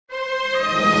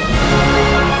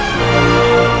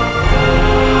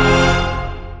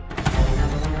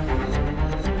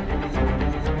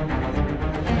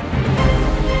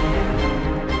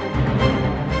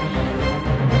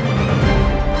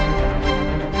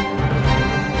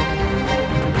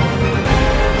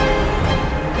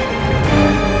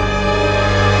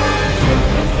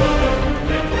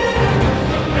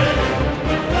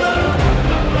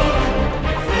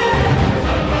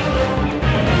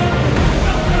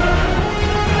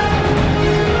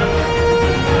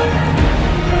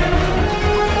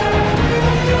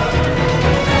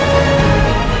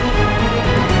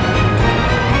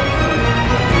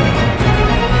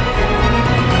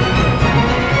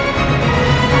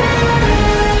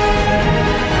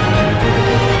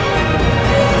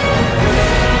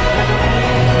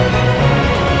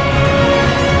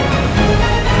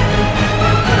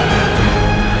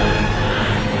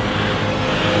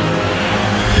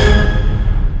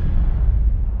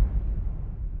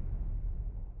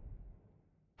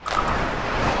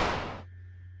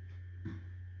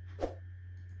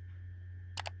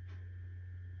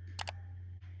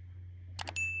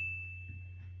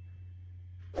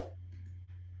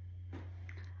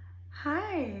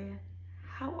Hi,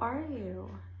 how are you?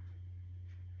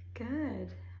 Good.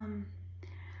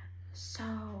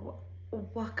 So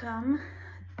welcome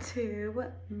to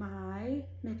my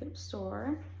makeup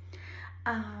store.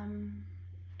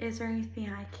 Is there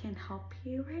anything I can help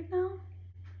you right now?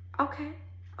 Okay,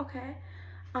 okay.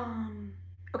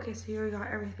 Okay, so you got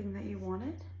everything that you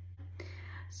wanted?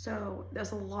 So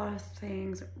there's a lot of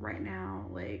things right now,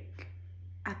 like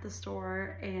at the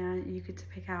store, and you get to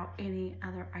pick out any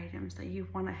other items that you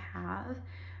want to have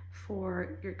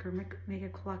for your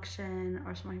makeup collection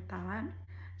or something like that.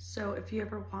 So if you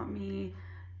ever want me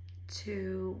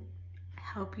to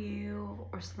help you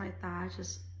or something like that,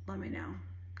 just let me know,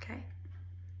 okay?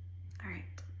 All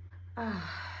right.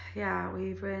 Yeah,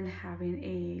 we've been having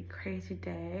a crazy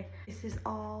day. This is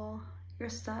all your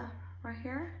stuff right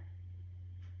here.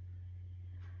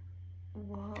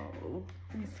 Whoa,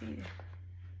 let me see.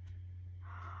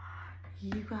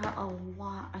 You got a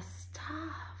lot of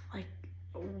stuff, like,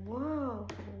 whoa.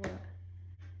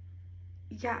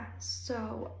 Yeah,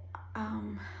 so,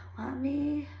 let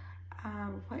me,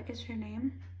 what is your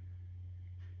name?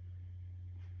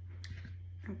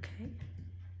 Okay.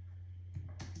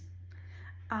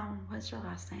 What's your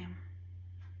last name?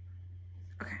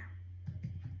 Okay.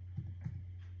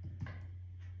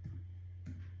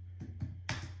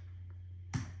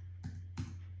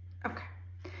 Okay.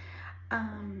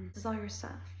 This is all your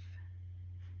stuff.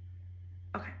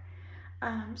 Okay.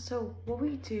 So what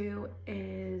we do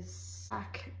is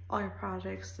check all your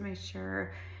projects to make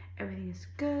sure everything is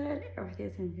good, everything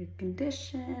is in good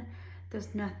condition.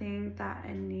 There's nothing that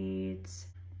it needs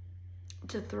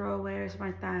to throw away or something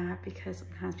like that, because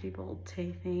sometimes people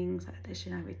take things that they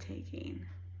should not be taking.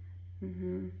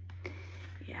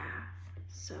 Yeah.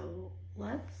 So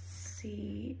let's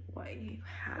see what you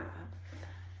have.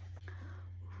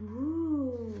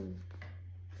 Ooh,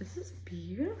 this is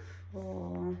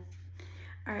beautiful.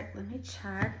 All right, let me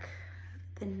check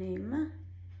the name.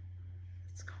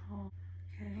 It's called,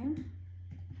 okay.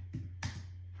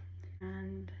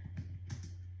 And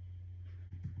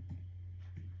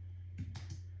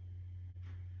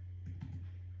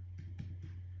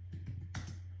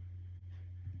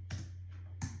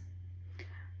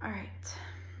all right.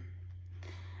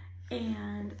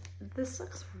 And this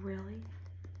looks really,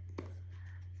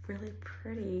 really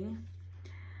pretty.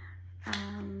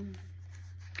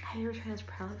 Have you ever tried this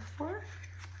palette before?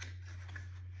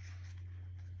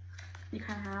 You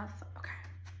kind of have? Okay.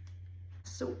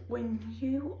 So when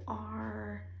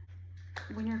you're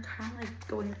kind of like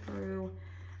going through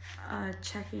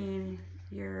checking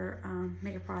your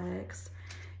makeup products,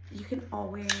 you can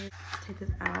always take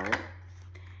this out,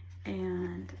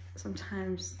 and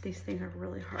sometimes these things are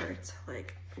really hard to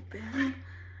like open.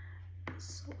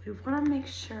 So we want to make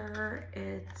sure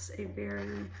it's a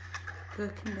very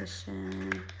good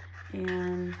condition,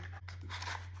 and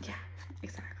yeah,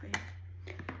 exactly.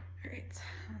 All right,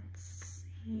 let's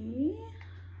see.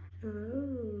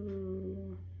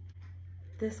 Ooh,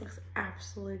 this looks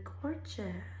absolutely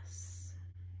gorgeous.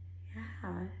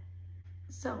 Yeah.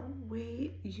 So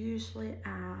we usually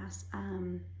ask,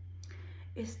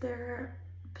 is there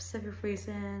a specific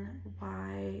reason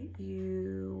why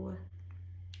you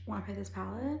want to pick this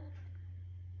palette?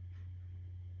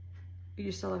 You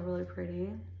just still look really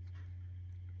pretty.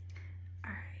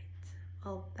 All right,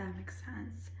 well, that makes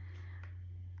sense.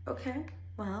 Okay,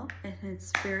 well, and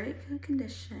it's very good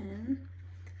condition.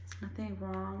 There's nothing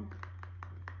wrong with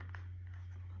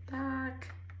the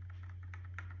back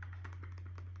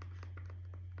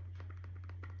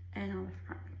and on the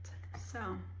front.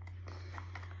 So,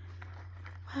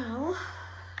 well,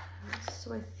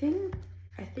 so I think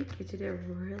you did a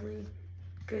really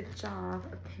good job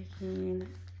of picking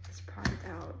this product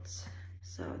out.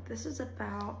 So this is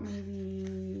about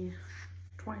maybe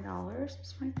 $20,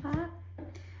 something like that.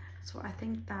 So I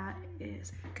think that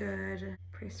is a good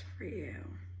price for you.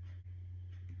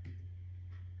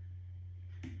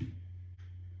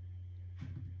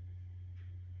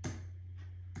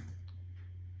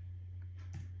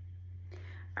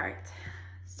 All right,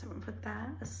 so I'm gonna put that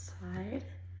aside.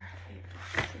 Okay,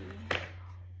 let's see.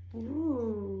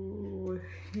 Ooh,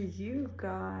 you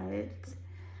got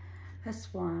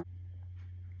this one.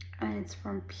 And it's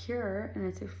from Pure, and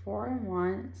it's a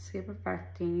 4-in-1 skin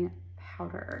perfecting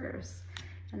powders.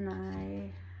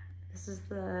 And this is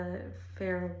the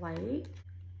Fair Light.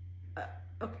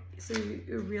 Okay, so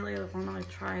you really want to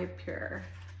try Pure.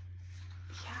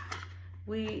 Yeah,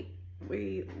 we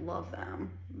love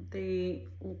them. They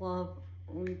love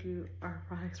when we do our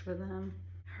products for them.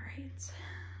 All right,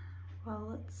 well,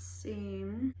 let's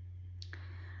see.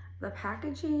 The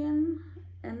packaging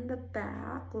in the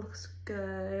back looks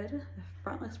good. The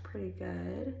front looks pretty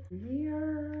good.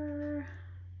 Mirror.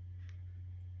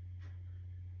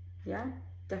 Yeah,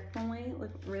 definitely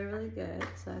look really, really good.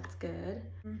 So that's good.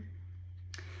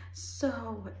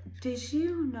 So, did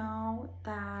you know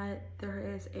that there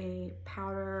is a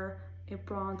powder, a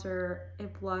bronzer, a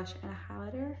blush, and a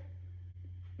highlighter?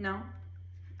 No?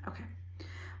 Okay.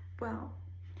 Well,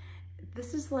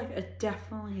 this is like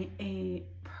definitely a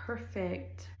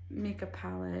perfect makeup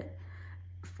palette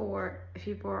for if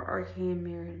people are getting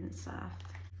married and stuff.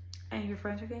 And your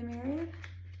friends are getting married?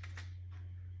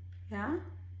 Yeah?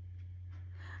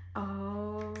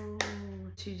 Oh,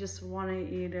 she just wanted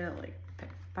you to like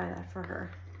buy that for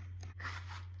her.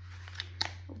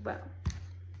 Well,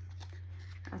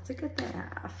 that's a good thing to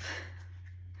have.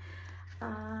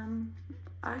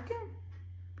 I can,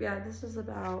 yeah, this is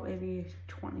about maybe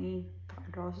 $25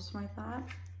 or something like that.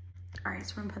 All right,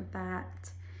 so I'm gonna put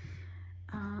that.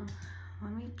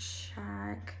 Let me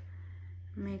check,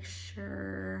 make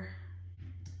sure.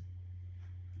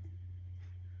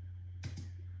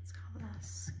 It's called a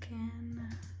skin.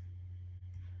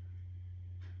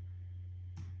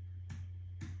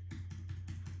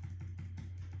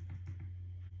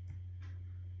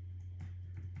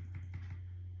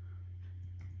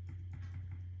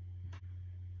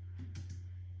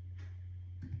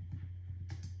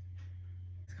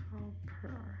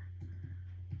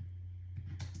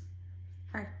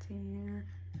 Perfecting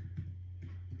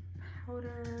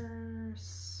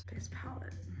powders, base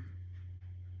palette.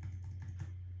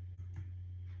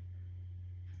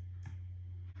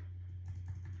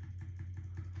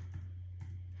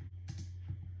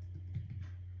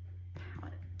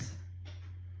 Palette.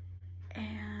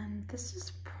 And this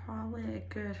is probably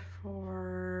good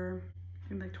for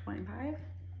maybe like 25. I think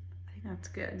that's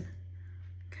good.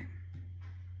 Okay.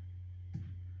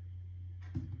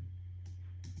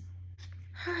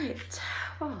 All right,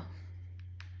 well,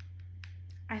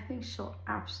 I think she'll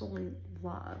absolutely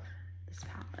love this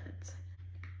palette.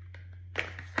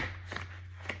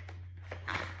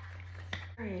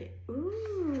 All right,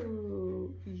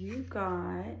 ooh, you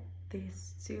got the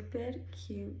Stupid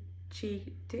Cute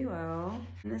Cheek Duo.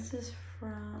 And this is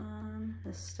from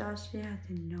Nastasia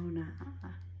Denona.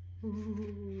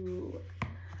 Ooh.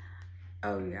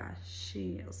 Oh yeah,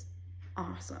 she is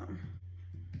awesome.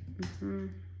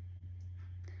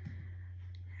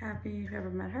 Have you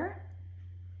ever met her?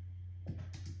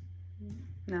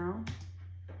 No?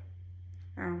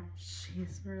 Oh,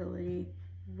 she's really,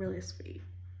 really sweet.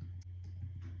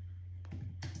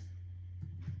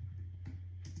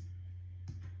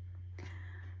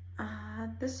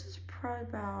 This is probably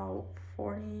about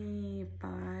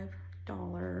 $45.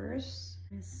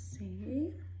 Let's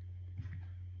see.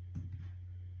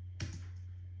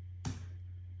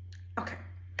 Okay,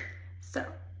 so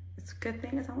it's a good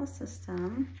thing it's on the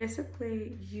system.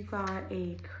 Basically, you got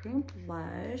a cream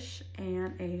blush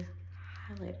and a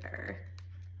highlighter.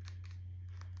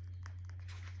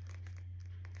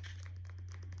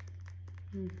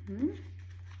 Let's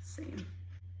see.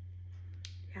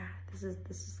 Yeah, this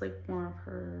is like one of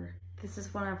her, this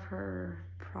is one of her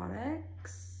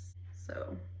products.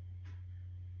 So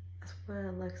that's what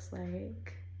it looks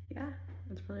like. Yeah,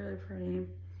 it's really, really pretty.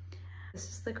 This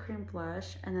is the cream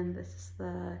blush, and then this is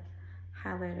the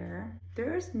highlighter.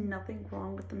 There is nothing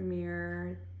wrong with the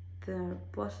mirror. The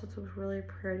blush looks really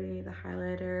pretty. The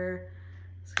highlighter,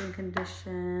 skin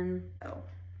condition. Oh,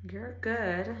 you're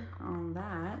good on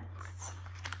that.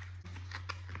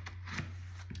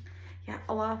 Yeah,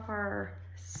 a lot of our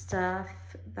stuff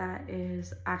that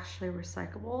is actually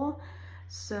recyclable.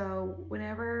 So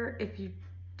whenever, if you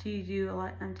do a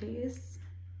lot of empties,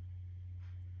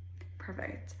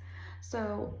 perfect.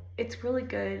 So it's really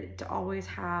good to always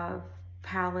have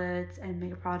palettes and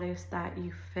makeup products that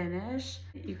you finish.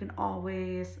 You can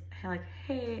always like,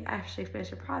 hey, I actually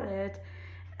finished a product,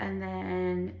 and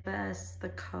then press the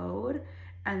code,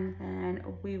 and then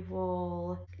we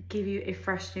will give you a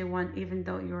fresh new one even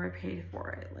though you already paid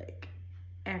for it, like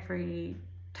every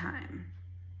time.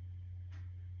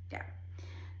 Yeah,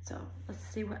 so let's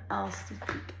see what else did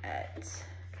we get.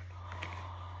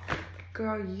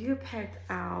 Girl, you picked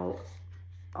out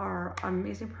our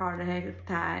amazing product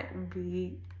that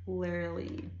we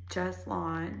literally just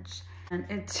launched and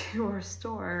into our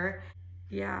store.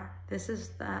 Yeah, this is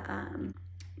the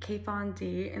Kat Von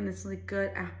D, and this is a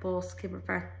Good Apple Skin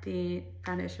Perfecting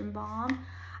Foundation Balm.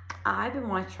 I've been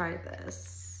wanting to try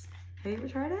this. Have you ever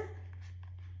tried it?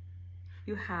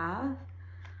 You have?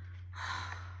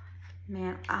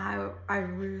 Man, I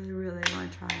really, really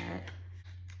want to try it.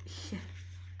 Yeah.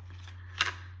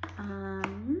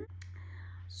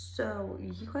 So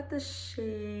you got the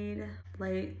shade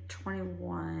Light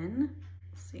 21.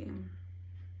 see.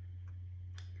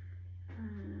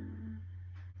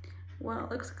 Well,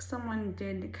 it looks like someone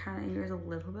did kind of use a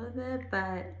little bit of it,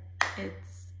 but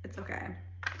it's okay.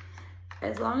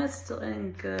 As long as it's still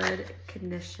in good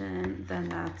condition, then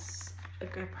that's a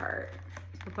good part.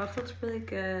 The box looks really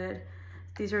good.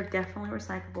 These are definitely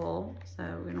recyclable,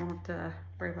 so we don't have to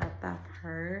worry about that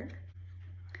part.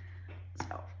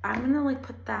 So I'm gonna like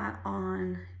put that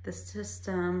on the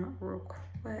system real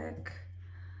quick,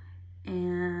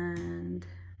 and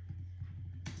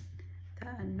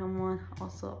then no one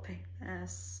also pick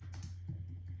this.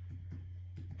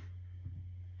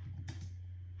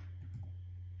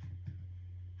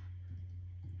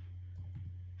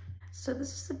 So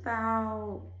this is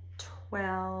about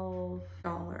 $12.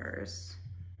 Is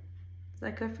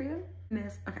that good for you?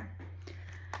 Miss, okay,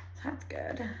 that's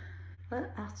good.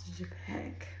 What else did you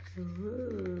pick?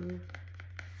 Ooh.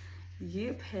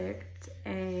 You picked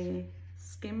a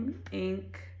skim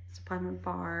ink supplement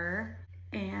bar.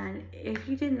 And if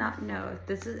you did not know,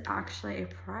 this is actually a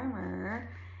primer,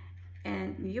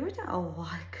 and you would do a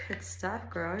lot of good stuff,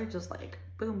 girl. You're just like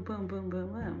boom, boom, boom,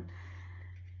 boom,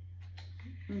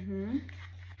 boom.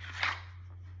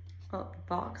 Well, the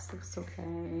box looks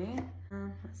okay.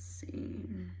 Let's see.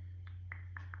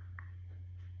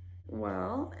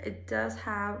 Well, it does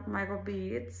have micro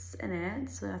beads in it,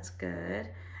 so that's good.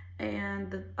 And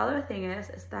the other thing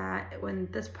is that when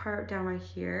this part down right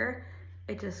here,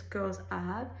 it just goes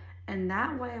up, and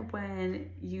that way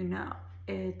when you know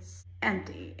it's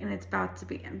empty and it's about to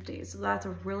be empty. So that's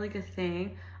a really good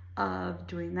thing of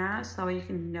doing that, so that way you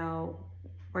can know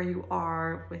where you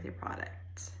are with your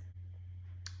product.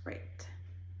 Right.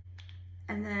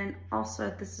 And then also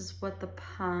this is what the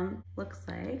pump looks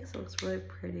like. So it looks really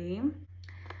pretty. All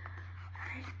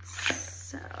right,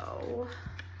 so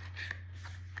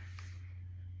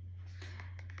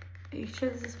are you sure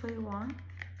this is what you want?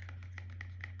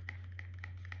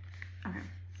 Okay.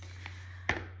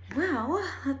 Well,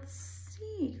 let's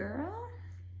see, girl.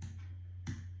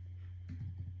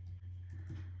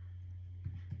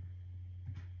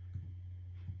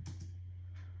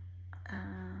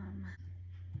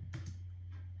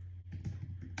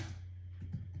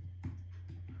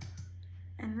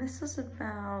 And this is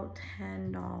about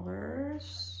 $10.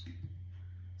 Is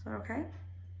that okay?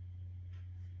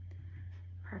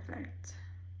 Perfect.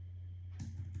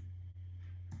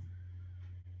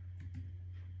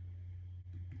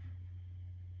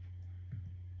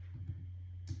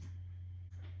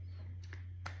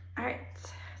 All right,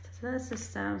 so the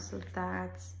system, so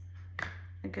that's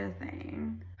a good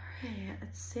thing. All right,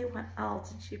 let's see, what else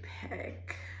did you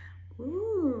pick?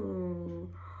 Ooh,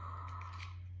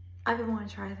 I've been wanting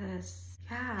to try this.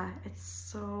 Yeah,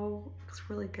 it's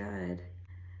really good.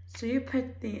 So you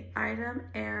picked the Item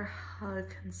Air Hug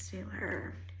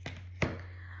Concealer.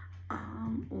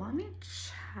 Let me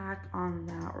check on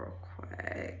that real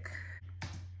quick.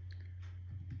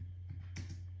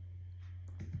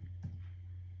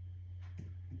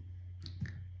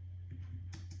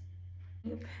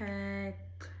 You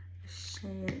picked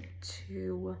shade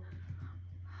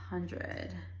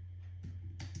 200.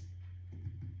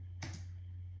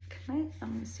 Let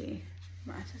me see.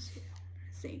 Let's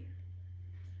see.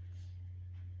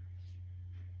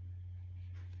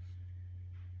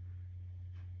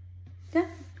 Yeah,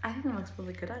 I think it looks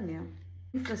really good on you.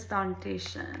 This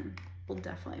foundation we'll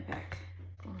definitely pick.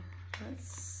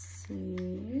 Let's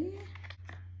see.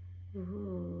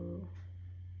 Ooh.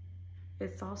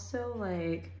 It's also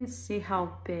like, you can see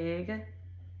how big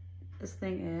this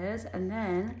thing is. And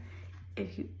then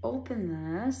if you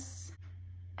open this,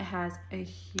 it has a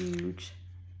huge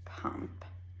pump.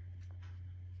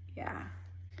 Yeah.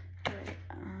 All right,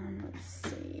 let's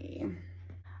see.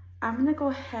 I'm gonna go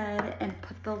ahead and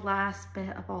put the last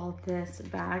bit of all this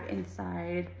bag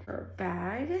inside her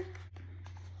bag.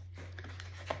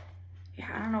 Yeah,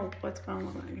 I don't know what's going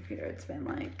on with my computer. It's been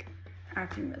like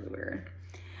acting really weird.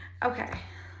 Okay,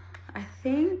 I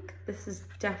think this is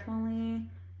definitely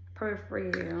perfect for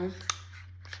you.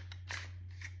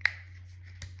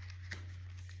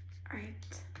 All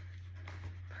right,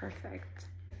 perfect.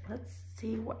 Let's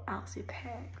see what else you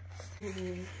picked.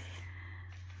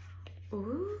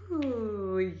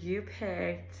 Ooh, you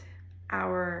picked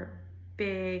our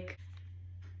big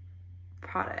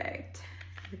product.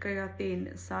 I think I got the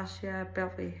Nastasia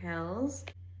Beverly Hills.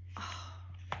 Oh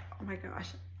my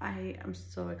gosh, I am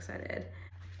so excited.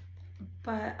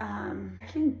 But I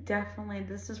can definitely,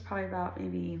 this is probably about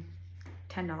maybe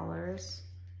 $10.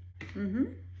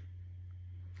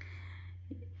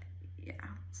 Yeah,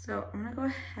 so I'm gonna go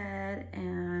ahead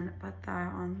and put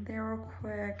that on there real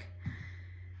quick.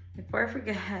 Before I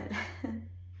forget,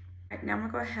 Right, now I'm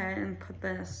gonna go ahead and put the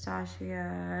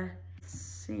Anastasia,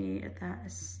 see if that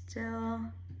is still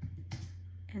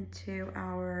into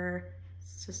our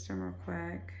system real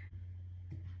quick.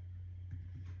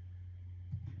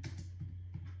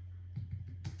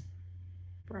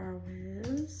 Brow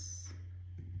Wiz.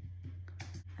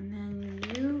 And then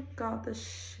you got the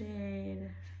shade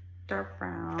dark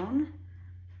brown.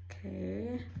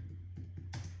 Okay.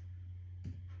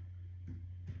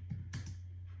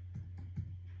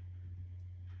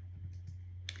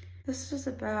 This is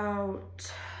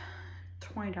about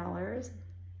 $20. Is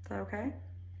that okay?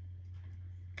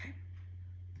 Okay.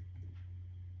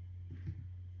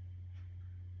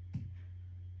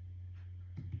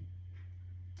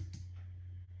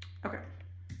 Okay.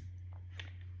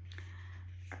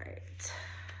 All right.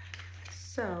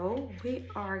 So we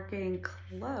are getting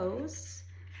close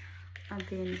on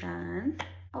being done.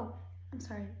 Oh, I'm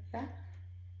sorry. Yeah.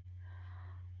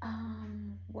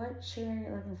 What shade are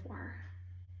you looking for?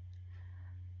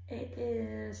 It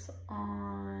is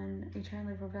on, are you trying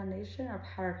to look for foundation or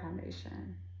powder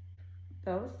foundation?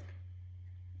 Both.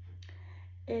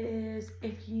 It is,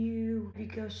 if you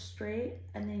go straight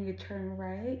and then you turn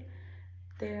right,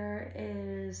 there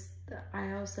is, the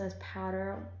aisle says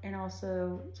powder and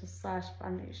also just slash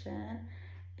foundation.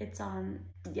 It's on,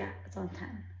 yeah, it's on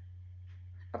 10.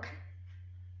 Okay.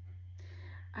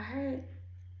 All right.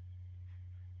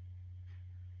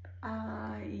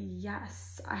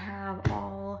 Yes, I have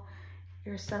all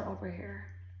your stuff over here.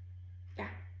 Yeah.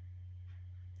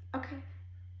 Okay.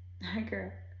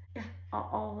 Girl. Yeah,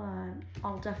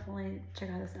 I'll definitely check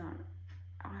out this out.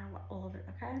 I want all of it,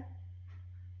 okay?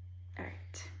 All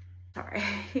right. Sorry,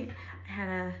 I had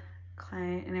a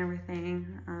client and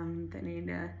everything that needed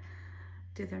to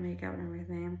do their makeup and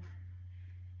everything.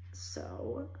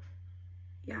 So,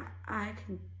 yeah, I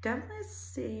can definitely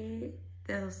see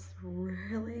this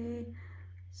really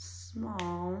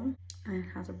small, and it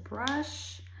has a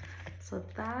brush, so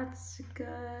that's good.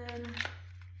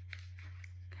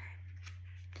 Okay.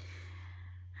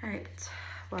 All right,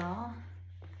 well,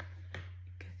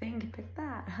 good thing you picked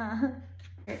that, huh?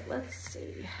 Okay, let's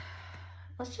see.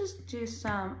 Let's just do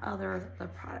some other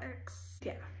products.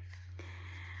 Yeah.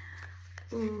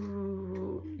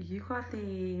 Ooh, you got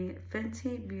the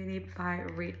Fenty Beauty by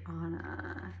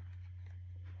Rihanna.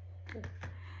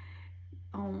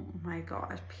 Oh my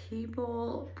gosh,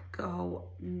 people go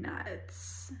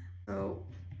nuts. So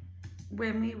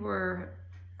when we were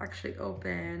actually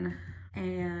open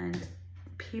and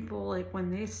people, like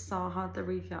when they saw the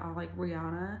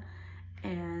Rihanna,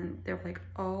 and they're like,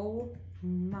 oh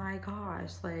my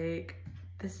gosh, like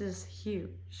this is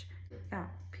huge. Yeah,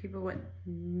 people went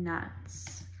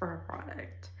nuts for our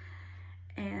product.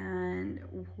 And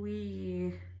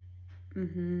we,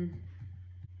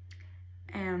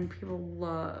 and people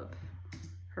love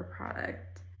her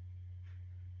product.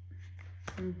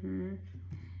 Okay,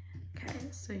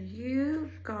 so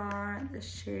you've got the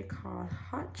shade called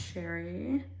Hot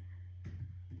Cherry.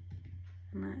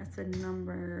 And that's a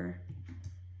number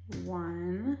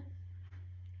 1.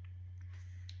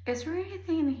 Is there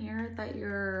anything in here that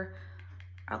you're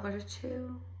allergic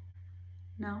to?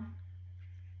 No?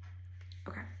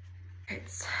 Okay.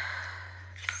 Let's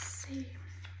see.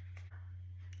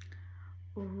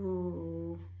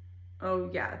 Ooh. Oh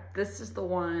yeah, this is the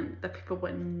one that people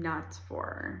went nuts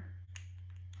for.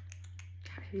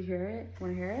 Okay, you hear it?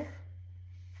 Wanna hear it?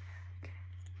 Okay.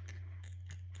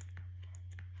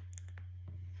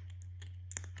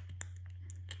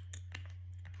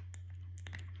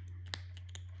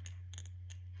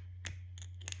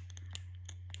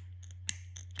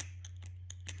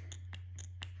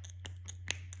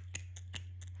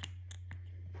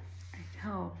 I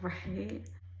know, right?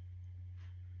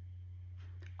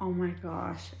 Oh my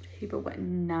gosh, people went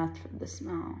nuts for the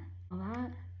smell. All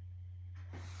that?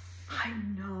 I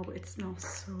know, it smells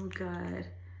so good.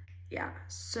 Yeah,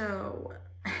 so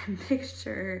make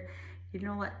sure you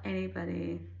don't let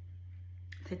anybody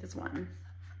take this one.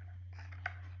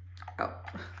 Oh,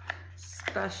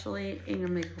 especially in your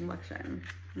makeup collection.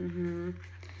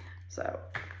 So,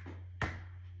 make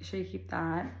sure you keep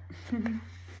that.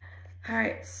 All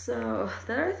right, so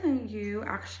the other thing you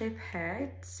actually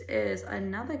picked is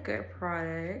another good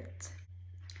product.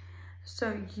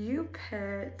 So you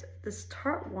picked this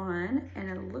Tarte one, and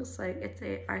it looks like it's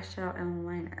a eyeshadow and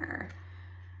liner.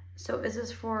 So is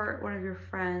this for one of your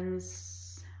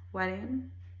friends' wedding?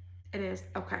 It is,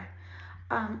 okay.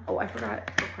 Oh, I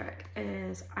forgot real quick,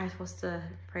 is I'm supposed to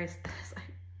price this? I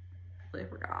really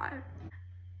forgot.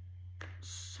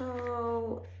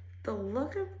 So the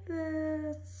look of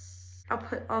this,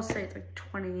 I'll say it's like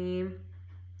 $25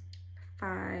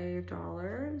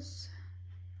 $5. Is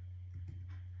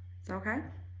that okay?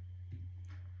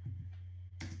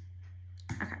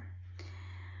 Okay.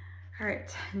 All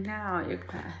right, now you're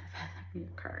gonna have your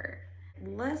card.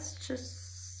 Let's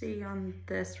just see on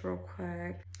this real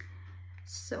quick.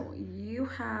 So you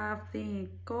have the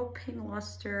gold, pink,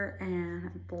 luster,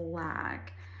 and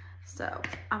black. So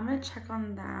I'm gonna check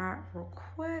on that real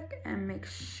quick and make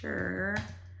sure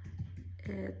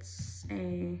it's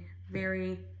a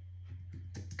very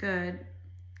good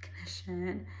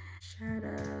condition.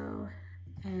 Shadow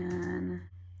and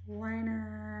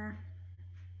liner.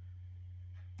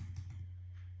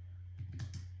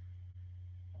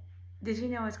 Did you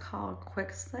know it's called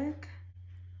Quick Slick?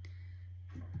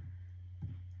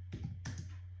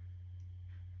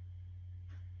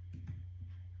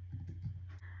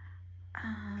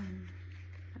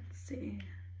 Let's see.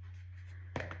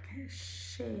 Okay,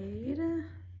 shade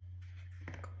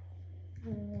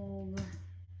gold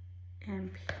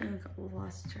and pink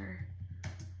luster.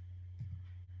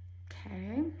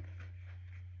 Okay.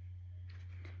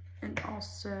 And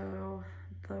also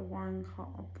the one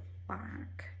called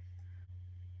black.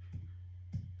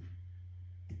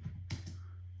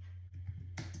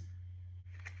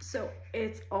 So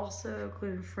it's also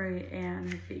gluten-free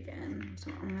and vegan.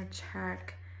 So I'm gonna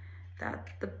check that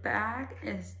the bag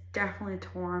is definitely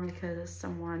torn because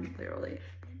someone literally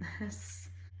did this.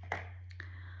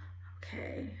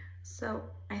 Okay, so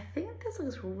I think this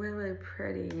looks really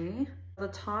pretty. The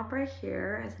top right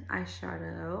here is an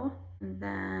eyeshadow. And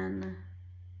then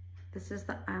this is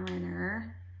the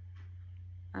eyeliner,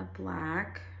 a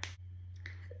black.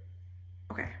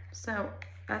 Okay, so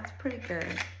that's pretty good.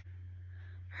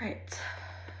 All right,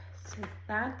 so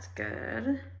that's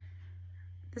good.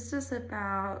 This is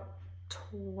about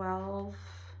 $12.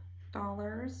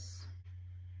 Is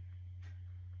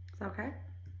that okay?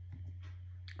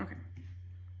 Okay.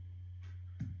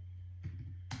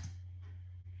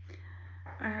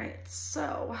 All right,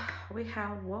 so we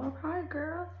have one product,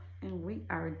 girl, and we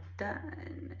are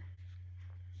done.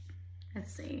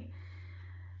 Let's see.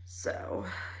 So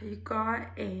you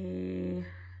got a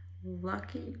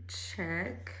lucky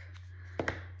check.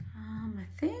 I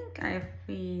think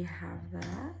we have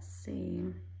that. Let's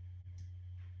see.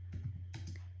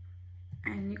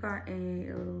 And you got a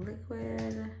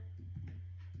liquid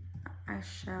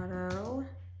eyeshadow.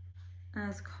 And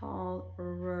it's called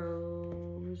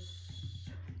Rose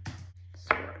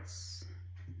Sports.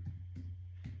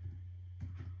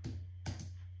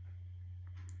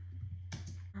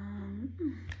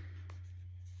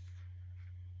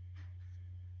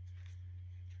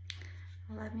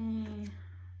 Let me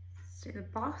see, the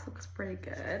box looks pretty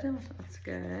good. That's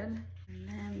good. And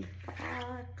then the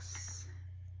box.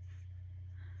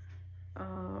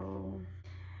 Oh,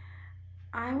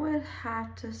 I would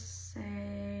have to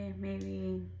say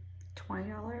maybe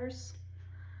 $20.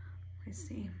 Let me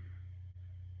see.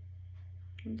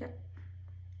 Yep.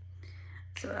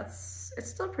 So it's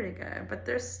still pretty good, but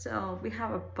we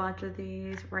have a bunch of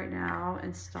these right now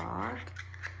in stock.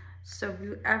 So if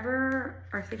you ever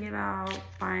are thinking about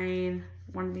buying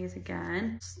one of these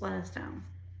again, just let us know,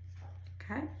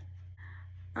 okay?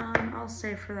 I'll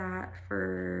say for that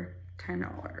for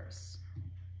 $10.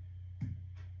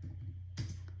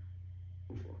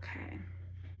 Okay.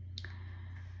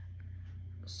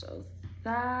 So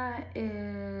that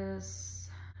is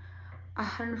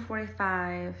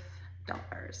 $145.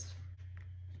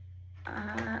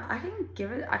 I can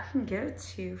give it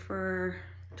to you for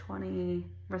 20%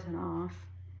 off.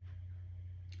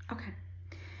 Okay.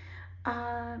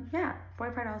 Yeah,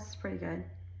 $45 is pretty good.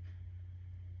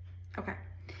 Okay.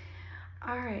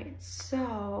 All right,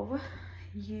 so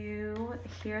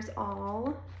here's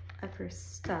all of your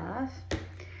stuff.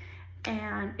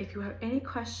 And if you have any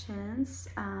questions,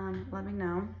 let me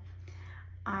know.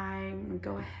 I'm gonna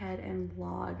go ahead and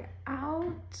log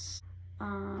out.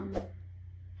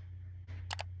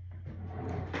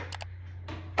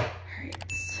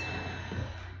 Alright,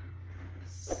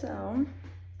 so,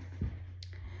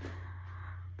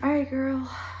 alright girl,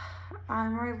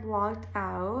 I'm already logged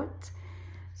out.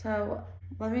 So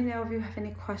let me know if you have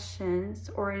any questions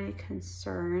or any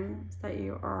concerns that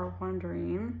you are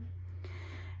wondering,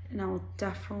 and I will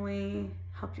definitely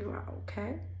help you out,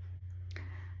 okay?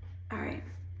 All right,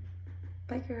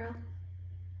 bye girl.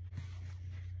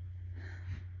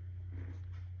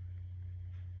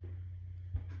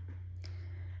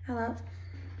 Hello.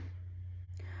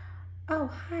 Oh,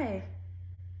 hi.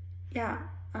 Yeah,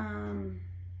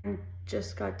 I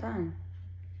just got done.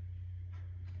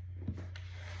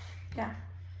 Yeah.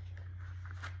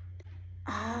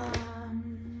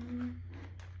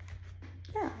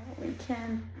 Yeah, we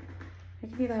can I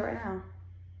can do that right now.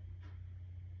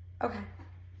 Okay.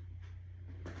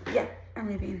 Yeah, I'm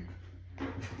leaving.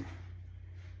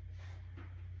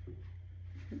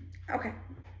 Okay.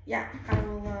 Yeah, I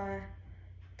will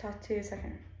talk to you in a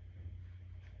second.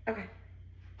 Okay.